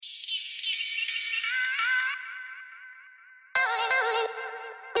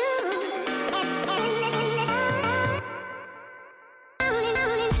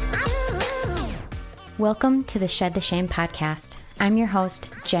Welcome to the Shed the Shame podcast. I'm your host,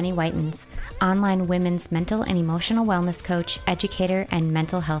 Jenny Whitens, online women's mental and emotional wellness coach, educator, and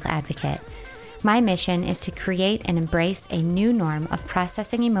mental health advocate. My mission is to create and embrace a new norm of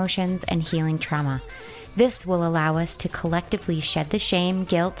processing emotions and healing trauma. This will allow us to collectively shed the shame,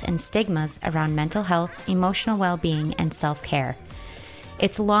 guilt, and stigmas around mental health, emotional well-being, and self-care.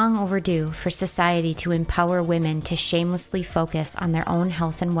 It's long overdue for society to empower women to shamelessly focus on their own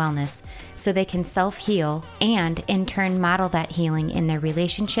health and wellness so they can self-heal and, in turn, model that healing in their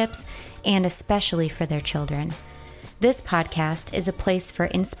relationships and especially for their children. This podcast is a place for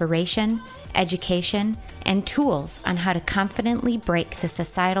inspiration, education, and tools on how to confidently break the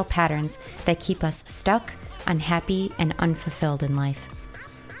societal patterns that keep us stuck, unhappy, and unfulfilled in life.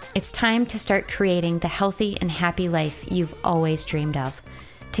 It's time to start creating the healthy and happy life you've always dreamed of.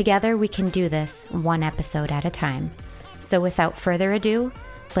 Together we can do this one episode at a time. So without further ado,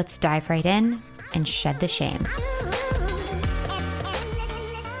 let's dive right in and shed the shame.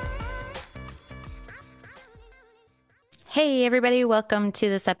 Hey everybody, welcome to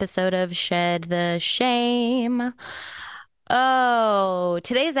this episode of Shed the Shame. Oh,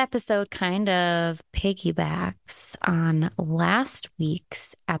 today's episode kind of piggybacks on last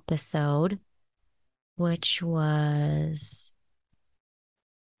week's episode, which was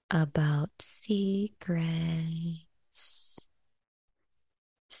about secrets.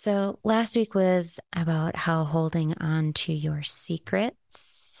 So last week was about how holding on to your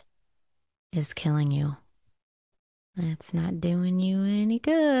secrets is killing you. It's not doing you any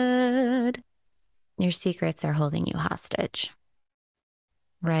good. Your secrets are holding you hostage,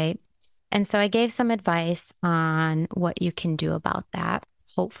 right? And so I gave some advice on what you can do about that.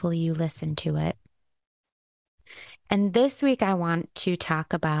 Hopefully you listened to it. And this week I want to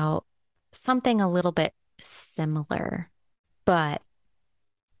talk about something a little bit similar, but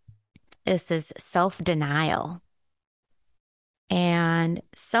this is self-denial. And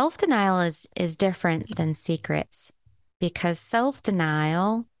self-denial is different than secrets because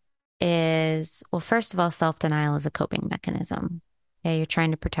self-denial is, well, first of all, self-denial is a coping mechanism. Okay, you're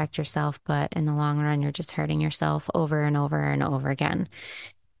trying to protect yourself, but in the long run, you're just hurting yourself over and over and over again.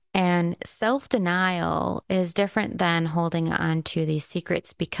 And self-denial is different than holding on to these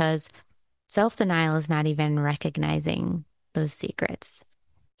secrets because self-denial is not even recognizing those secrets.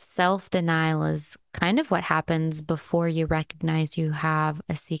 Self-denial is kind of what happens before you recognize you have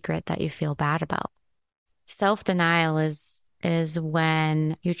a secret that you feel bad about. Self-denial is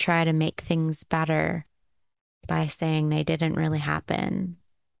when you try to make things better by saying they didn't really happen.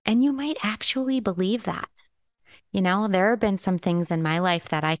 And you might actually believe that. You know, there have been some things in my life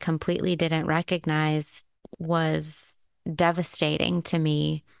that I completely didn't recognize was devastating to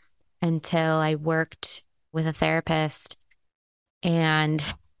me until I worked with a therapist and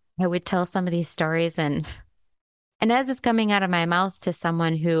I would tell some of these stories and as it's coming out of my mouth to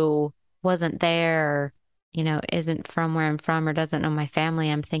someone who wasn't there, or, you know, isn't from where I'm from or doesn't know my family,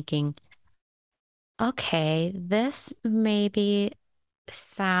 I'm thinking, okay, this maybe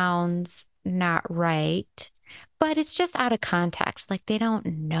sounds not right. But it's just out of context. Like they don't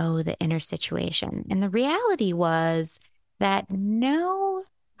know the inner situation. And the reality was that no,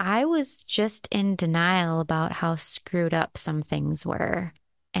 I was just in denial about how screwed up some things were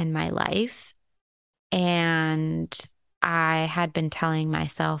in my life. And I had been telling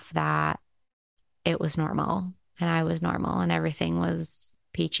myself that it was normal and I was normal and everything was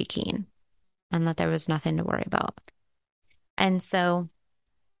peachy keen and that there was nothing to worry about. And so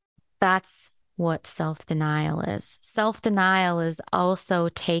that's what self-denial is. Self-denial is also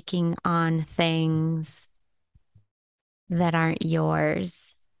taking on things that aren't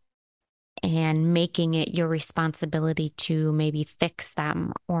yours and making it your responsibility to maybe fix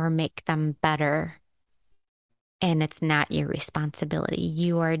them or make them better. And it's not your responsibility.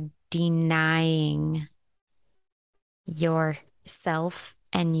 You are denying yourself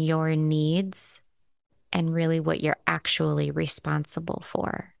and your needs and really what you're actually responsible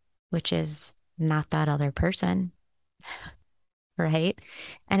for, which is not that other person, right?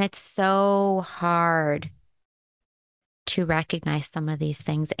 And it's so hard to recognize some of these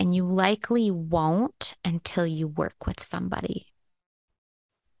things, and you likely won't until you work with somebody.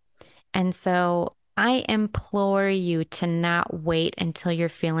 And so I implore you to not wait until you're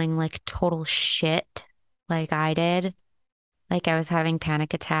feeling like total shit like I did. Like I was having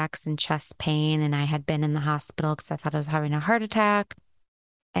panic attacks and chest pain, and I had been in the hospital because I thought I was having a heart attack.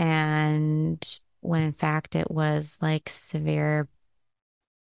 And when in fact it was like severe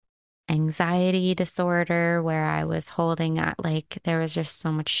anxiety disorder where I was holding at, like there was just so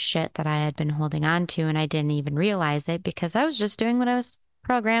much shit that I had been holding on to and I didn't even realize it because I was just doing what I was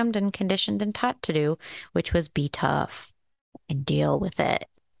programmed and conditioned and taught to do, which was be tough and deal with it,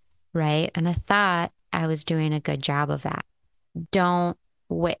 right? And I thought I was doing a good job of that. Don't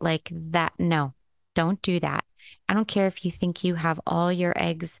wait like that. No, don't do that. I don't care if you think you have all your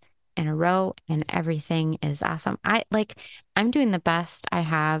eggs in a row and everything is awesome. I'm doing the best I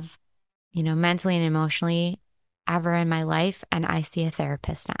have, mentally and emotionally ever in my life. And I see a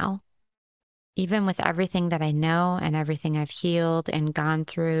therapist now. Even with everything that I know and everything I've healed and gone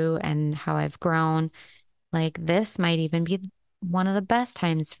through and how I've grown, like this might even be one of the best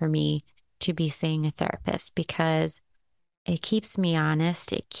times for me to be seeing a therapist because it keeps me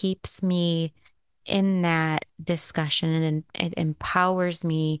honest. It keeps me in that discussion and it empowers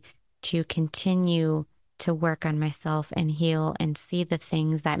me to continue to work on myself and heal and see the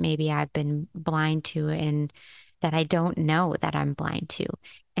things that maybe I've been blind to and that I don't know that I'm blind to.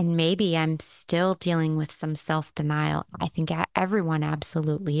 And maybe I'm still dealing with some self-denial. I think everyone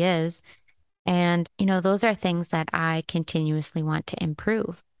absolutely is. And, those are things that I continuously want to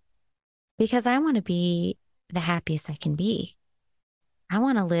improve because I want to be the happiest I can be. I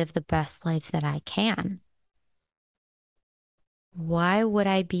want to live the best life that I can. Why would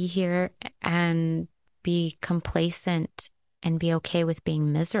I be here and be complacent and be okay with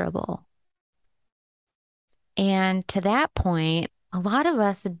being miserable? And to that point, a lot of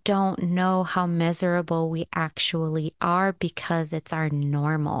us don't know how miserable we actually are because it's our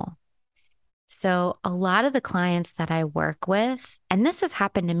normal. So, a lot of the clients that I work with, and this has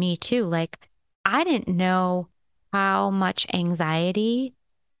happened to me too, like I didn't know how much anxiety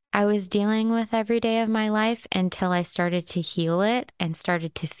I was dealing with every day of my life until I started to heal it and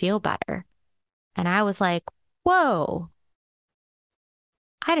started to feel better. And I was like, whoa,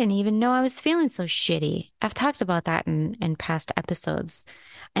 I didn't even know I was feeling so shitty. I've talked about that in past episodes.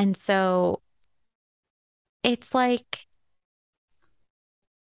 And so it's like,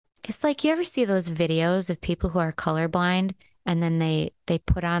 it's like you ever see those videos of people who are colorblind and then they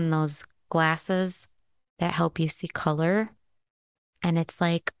put on those glasses that help you see color and it's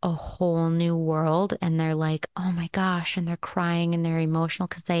like a whole new world and they're like, "Oh my gosh," and they're crying and they're emotional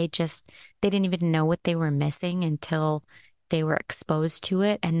because they didn't even know what they were missing until they were exposed to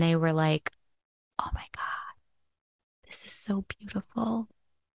it and they were like, "Oh my God, this is so beautiful.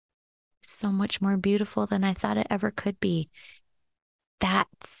 So much more beautiful than I thought it ever could be."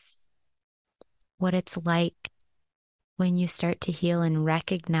 That's what it's like when you start to heal and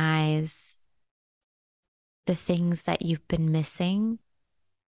recognize the things that you've been missing.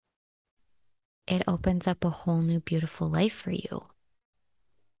 It opens up a whole new beautiful life for you.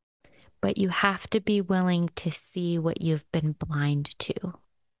 But you have to be willing to see what you've been blind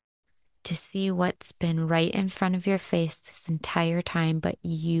to see what's been right in front of your face this entire time, but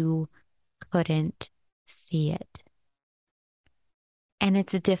you couldn't see it. And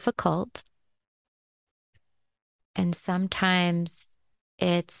it's difficult. And sometimes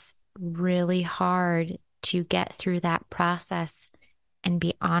it's really hard to get through that process and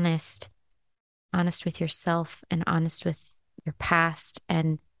be honest with yourself and honest with your past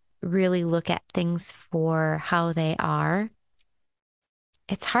and really look at things for how they are.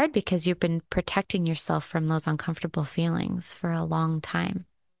 It's hard because you've been protecting yourself from those uncomfortable feelings for a long time.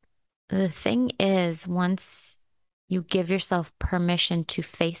 The thing is, once you give yourself permission to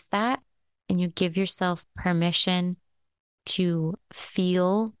face that and you give yourself permission to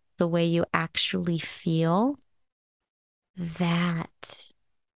feel the way you actually feel, that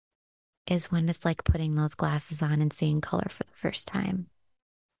is when it's like putting those glasses on and seeing color for the first time.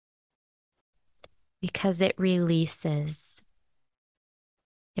 Because it releases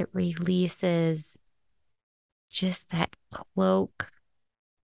just that cloak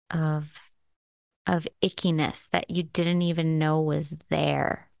of ickiness that you didn't even know was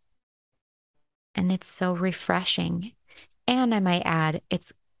there. And it's so refreshing. And I might add,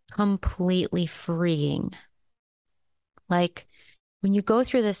 it's completely freeing. Like when you go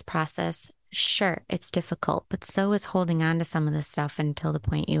through this process, sure, it's difficult, but so is holding on to some of this stuff until the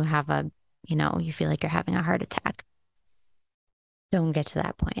point you feel like you're having a heart attack. Don't get to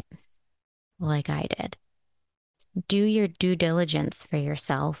that point like I did. Do your due diligence for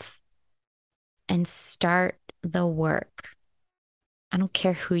yourself and start the work. I don't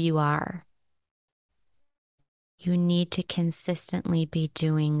care who you are. You need to consistently be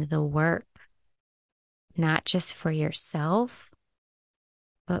doing the work, not just for yourself,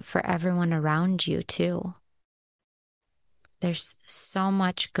 but for everyone around you too. There's so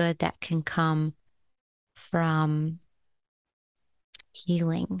much good that can come from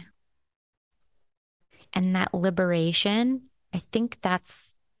healing. And that liberation, I think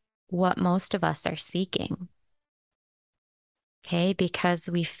that's what most of us are seeking. Okay. Because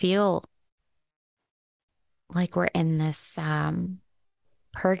we feel like we're in this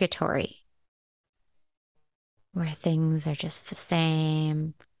purgatory where things are just the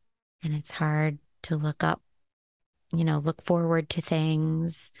same and it's hard to look up, look forward to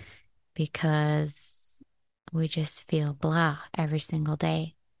things because we just feel blah every single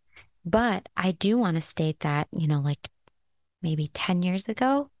day. But I do want to state that, like maybe 10 years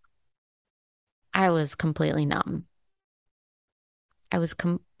ago, I was completely numb. I was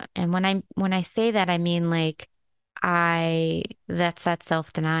and when I say that, I mean like that's that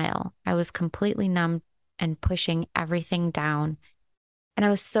self-denial. I was completely numb and pushing everything down. And I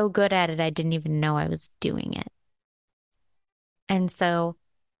was so good at it, I didn't even know I was doing it. And so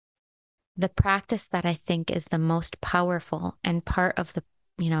the practice that I think is the most powerful and part of the,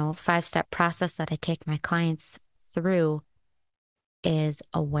 5-step process that I take my clients through is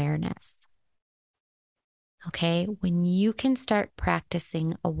awareness. Okay. When you can start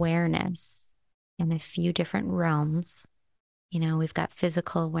practicing awareness in a few different realms, we've got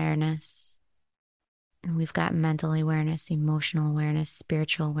physical awareness and we've got mental awareness, emotional awareness,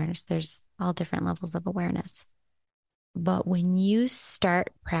 spiritual awareness. There's all different levels of awareness. But when you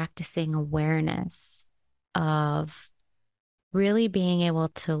start practicing awareness of really being able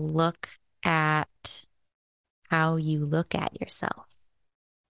to look at how you look at yourself,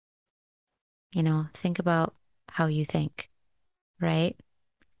 think about how you think, right?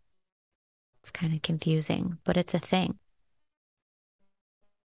 It's kind of confusing, but it's a thing.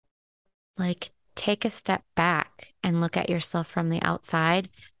 Like, take a step back and look at yourself from the outside,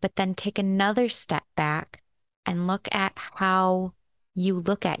 but then take another step back and look at how you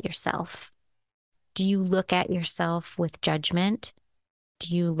look at yourself. Do you look at yourself with judgment?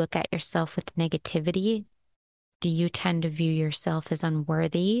 Do you look at yourself with negativity? Do you tend to view yourself as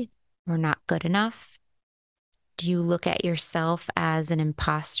unworthy or not good enough? Do you look at yourself as an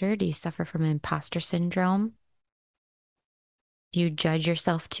imposter? Do you suffer from imposter syndrome? Do you judge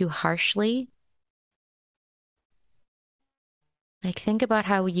yourself too harshly? Like, think about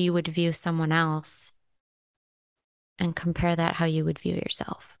how you would view someone else and compare that how you would view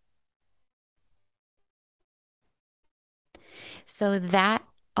yourself. So that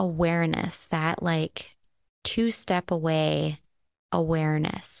awareness, that like 2-step away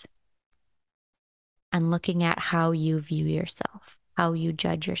awareness and looking at how you view yourself, how you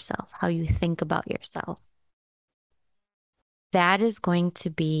judge yourself, how you think about yourself, that is going to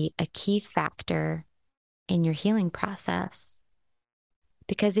be a key factor in your healing process.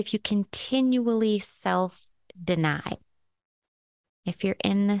 Because if you continually self-deny, if you're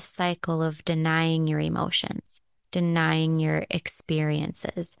in this cycle of denying your emotions, denying your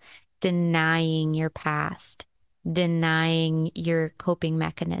experiences, denying your past, denying your coping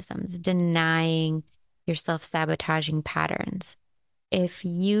mechanisms, denying your self-sabotaging patterns, if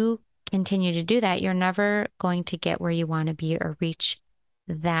you continue to do that, you're never going to get where you want to be or reach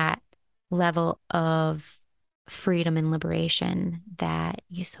that level of freedom and liberation that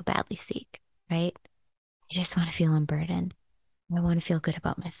you so badly seek, right? You just want to feel unburdened. I want to feel good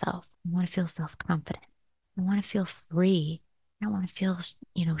about myself. I want to feel self-confident. I want to feel free. I don't want to feel,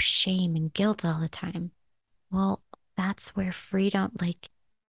 shame and guilt all the time. Well, that's where freedom, like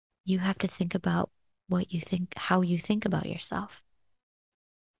you have to think about what you think, how you think about yourself.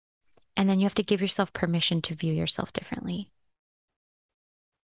 And then you have to give yourself permission to view yourself differently,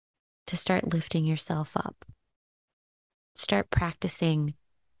 to start lifting yourself up, start practicing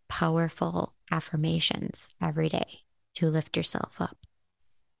powerful affirmations every day to lift yourself up.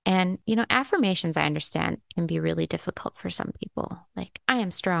 And, affirmations, I understand, can be really difficult for some people. Like, I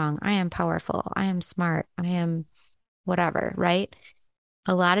am strong, I am powerful, I am smart, I am whatever, right?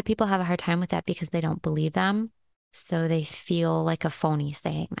 A lot of people have a hard time with that because they don't believe them. So they feel like a phony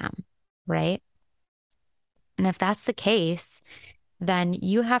saying them, right? And if that's the case, then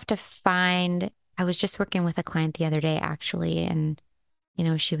you have to find. I was just working with a client the other day, actually, and,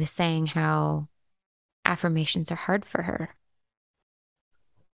 she was saying how affirmations are hard for her.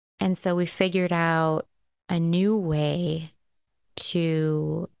 And so we figured out a new way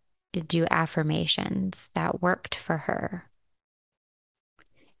to do affirmations that worked for her.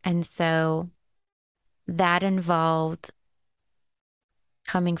 And so that involved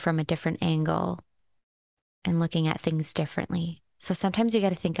coming from a different angle and looking at things differently. So sometimes you got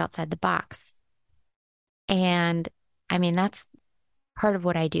to think outside the box. And I mean, that's part of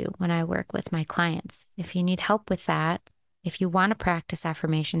what I do when I work with my clients. If you need help with that, if you want to practice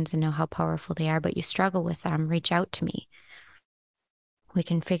affirmations and know how powerful they are, but you struggle with them, reach out to me. We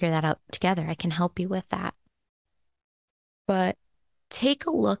can figure that out together. I can help you with that. But take a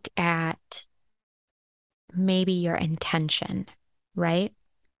look at maybe your intention, right?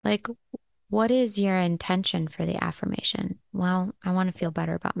 Like, what is your intention for the affirmation? Well, I want to feel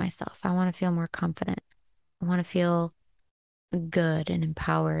better about myself. I want to feel more confident. I want to feel good and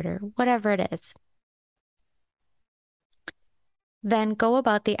empowered or whatever it is. Then go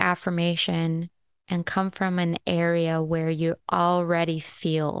about the affirmation and come from an area where you already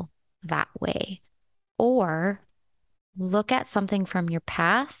feel that way. Or look at something from your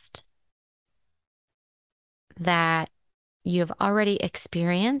past that you've already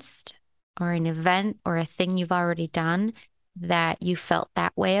experienced, or an event or a thing you've already done that you felt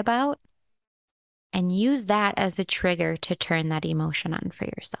that way about, and use that as a trigger to turn that emotion on for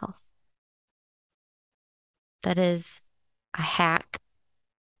yourself. That is a hack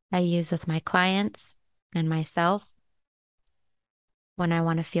I use with my clients and myself when I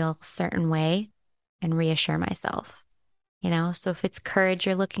want to feel a certain way and reassure myself. So if it's courage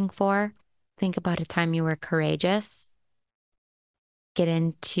you're looking for, think about a time you were courageous, get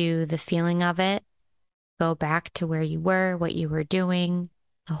into the feeling of it, go back to where you were, what you were doing,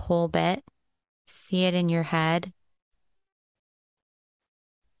 the whole bit, see it in your head,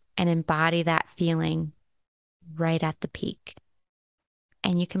 and embody that feeling right at the peak.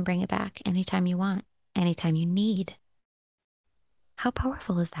 And you can bring it back anytime you want, anytime you need. How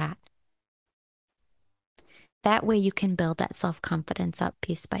powerful is that? That way you can build that self-confidence up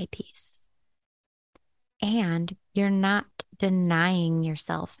piece by piece. And you're not denying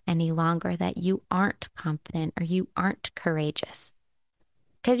yourself any longer that you aren't confident or you aren't courageous,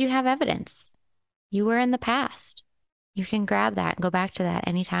 because you have evidence. You were in the past. You can grab that and go back to that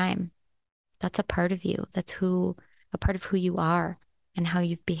anytime. That's a part of you. That's a part of who you are and how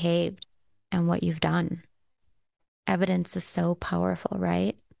you've behaved and what you've done. Evidence is so powerful,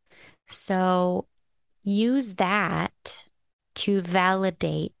 right? So use that to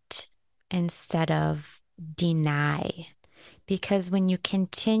validate instead of deny. Because when you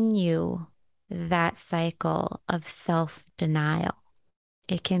continue that cycle of self-denial,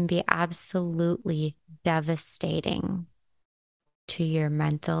 it can be absolutely devastating to your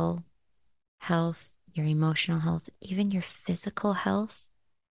mental health, your emotional health, even your physical health,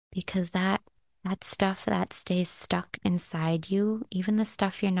 because that stuff that stays stuck inside you, even the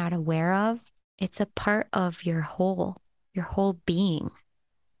stuff you're not aware of, it's a part of your whole being.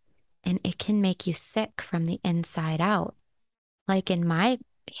 And it can make you sick from the inside out. Like in my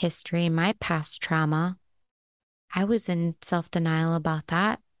history, my past trauma, I was in self-denial about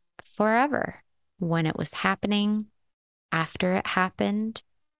that forever. When it was happening, after it happened,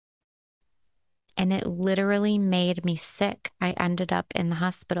 and it literally made me sick. I ended up in the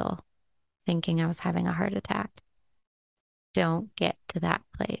hospital thinking I was having a heart attack. Don't get to that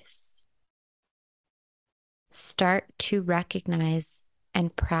place. Start to recognize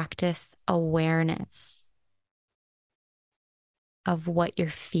and practice awareness of what you're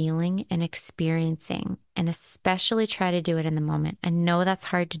feeling and experiencing, and especially try to do it in the moment. I know that's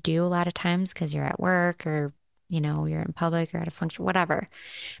hard to do a lot of times because you're at work or, you're in public or at a function, whatever,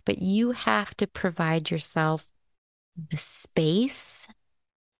 but you have to provide yourself the space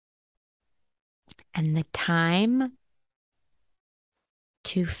and the time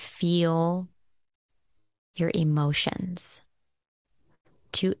to feel your emotions,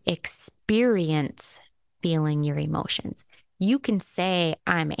 to experience feeling your emotions. You can say,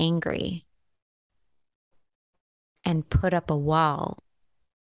 I'm angry, and put up a wall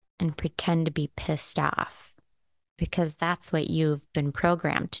and pretend to be pissed off, because that's what you've been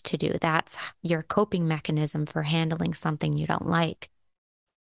programmed to do. That's your coping mechanism for handling something you don't like.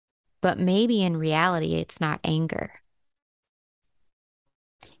 But maybe in reality, it's not anger.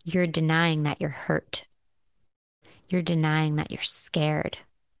 You're denying that you're hurt. You're denying that you're scared.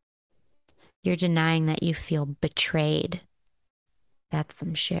 You're denying that you feel betrayed. That's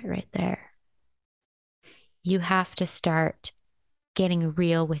some shit right there. You have to start getting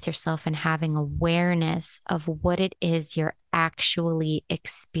real with yourself and having awareness of what it is you're actually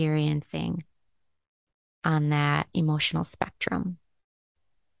experiencing on that emotional spectrum.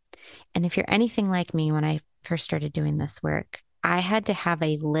 And if you're anything like me, when I first started doing this work, I had to have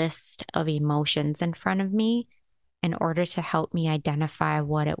a list of emotions in front of me in order to help me identify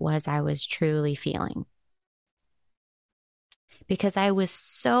what it was I was truly feeling. Because I was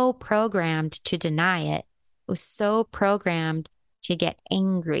so programmed to deny it. I was so programmed to get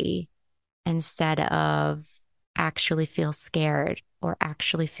angry instead of actually feel scared or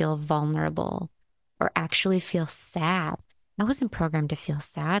actually feel vulnerable or actually feel sad. I wasn't programmed to feel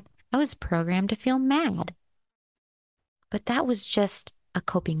sad. I was programmed to feel mad. But that was just a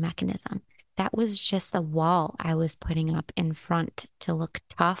coping mechanism. That was just a wall I was putting up in front to look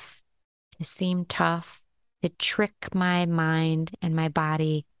tough, to seem tough, to trick my mind and my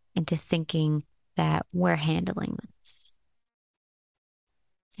body into thinking that we're handling this.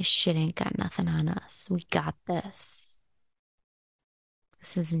 This shit ain't got nothing on us. We got this.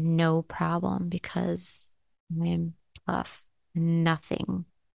 This is no problem because I'm tough. Nothing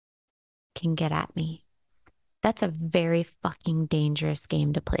can get at me. That's a very fucking dangerous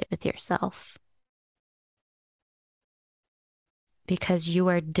game to play with yourself. Because you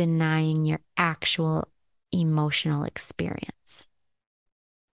are denying your actual emotional experience.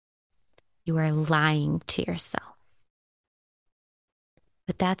 You are lying to yourself.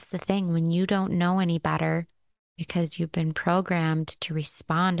 But that's the thing, when you don't know any better because you've been programmed to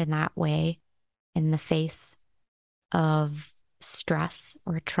respond in that way in the face of stress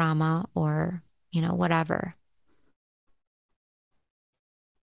or trauma or, whatever,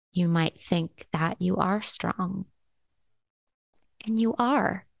 you might think that you are strong. And you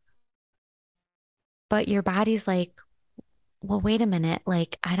are. But your body's like, well, wait a minute.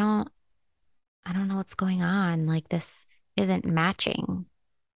 Like, I don't know what's going on. Like, this isn't matching,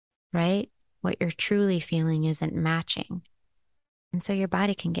 right? What you're truly feeling isn't matching. And so your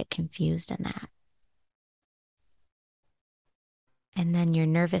body can get confused in that. And then your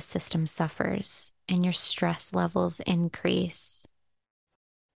nervous system suffers and your stress levels increase.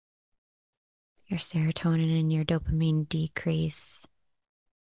 Your serotonin and your dopamine decrease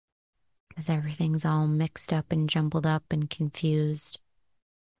because everything's all mixed up and jumbled up and confused.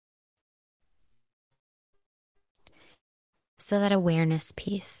 So that awareness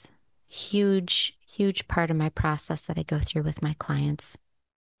piece, huge, huge part of my process that I go through with my clients.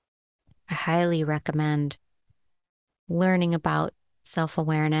 I highly recommend learning about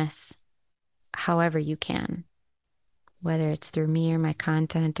self-awareness however you can, whether it's through me or my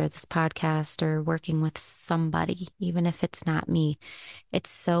content or this podcast or working with somebody, even if it's not me. It's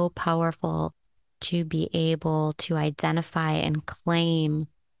so powerful to be able to identify and claim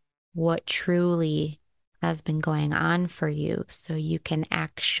what truly has been going on for you so you can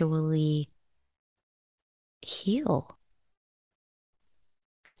actually heal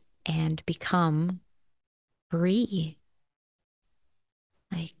and become free.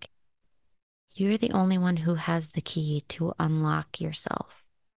 Like, you're the only one who has the key to unlock yourself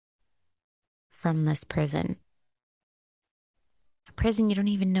from this prison. A prison you don't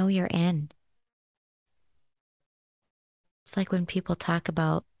even know you're in. It's like when people talk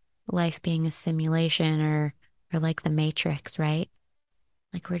about life being a simulation or like the Matrix, right?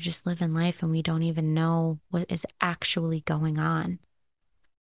 Like we're just living life and we don't even know what is actually going on.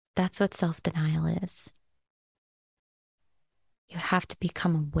 That's what self-denial is. You have to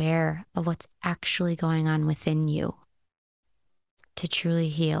become aware of what's actually going on within you to truly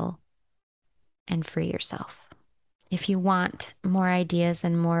heal and free yourself. If you want more ideas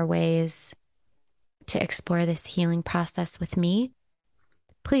and more ways to explore this healing process with me,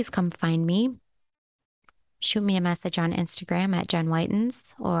 please come find me. Shoot me a message on Instagram at Jen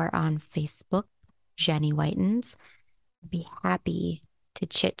Whitens or on Facebook, Jenny Whitens. I'd be happy to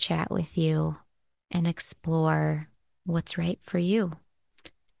chit chat with you and explore what's right for you.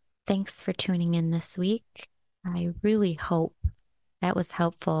 Thanks for tuning in this week. I really hope that was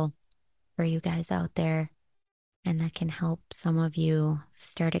helpful for you guys out there and that can help some of you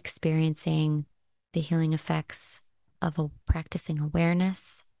start experiencing the healing effects of practicing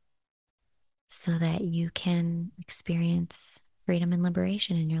awareness so that you can experience freedom and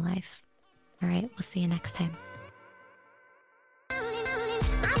liberation in your life. All right, we'll see you next time.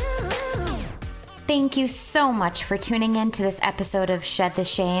 Thank you so much for tuning in to this episode of Shed the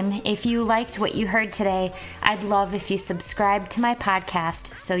Shame. If you liked what you heard today, I'd love if you subscribe to my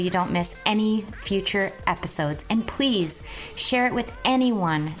podcast so you don't miss any future episodes. And please share it with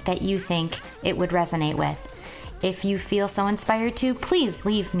anyone that you think it would resonate with. If you feel so inspired to, please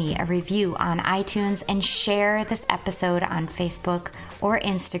leave me a review on iTunes and share this episode on Facebook or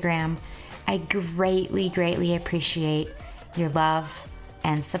Instagram. I greatly, greatly appreciate your love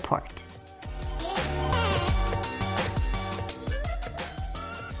and support.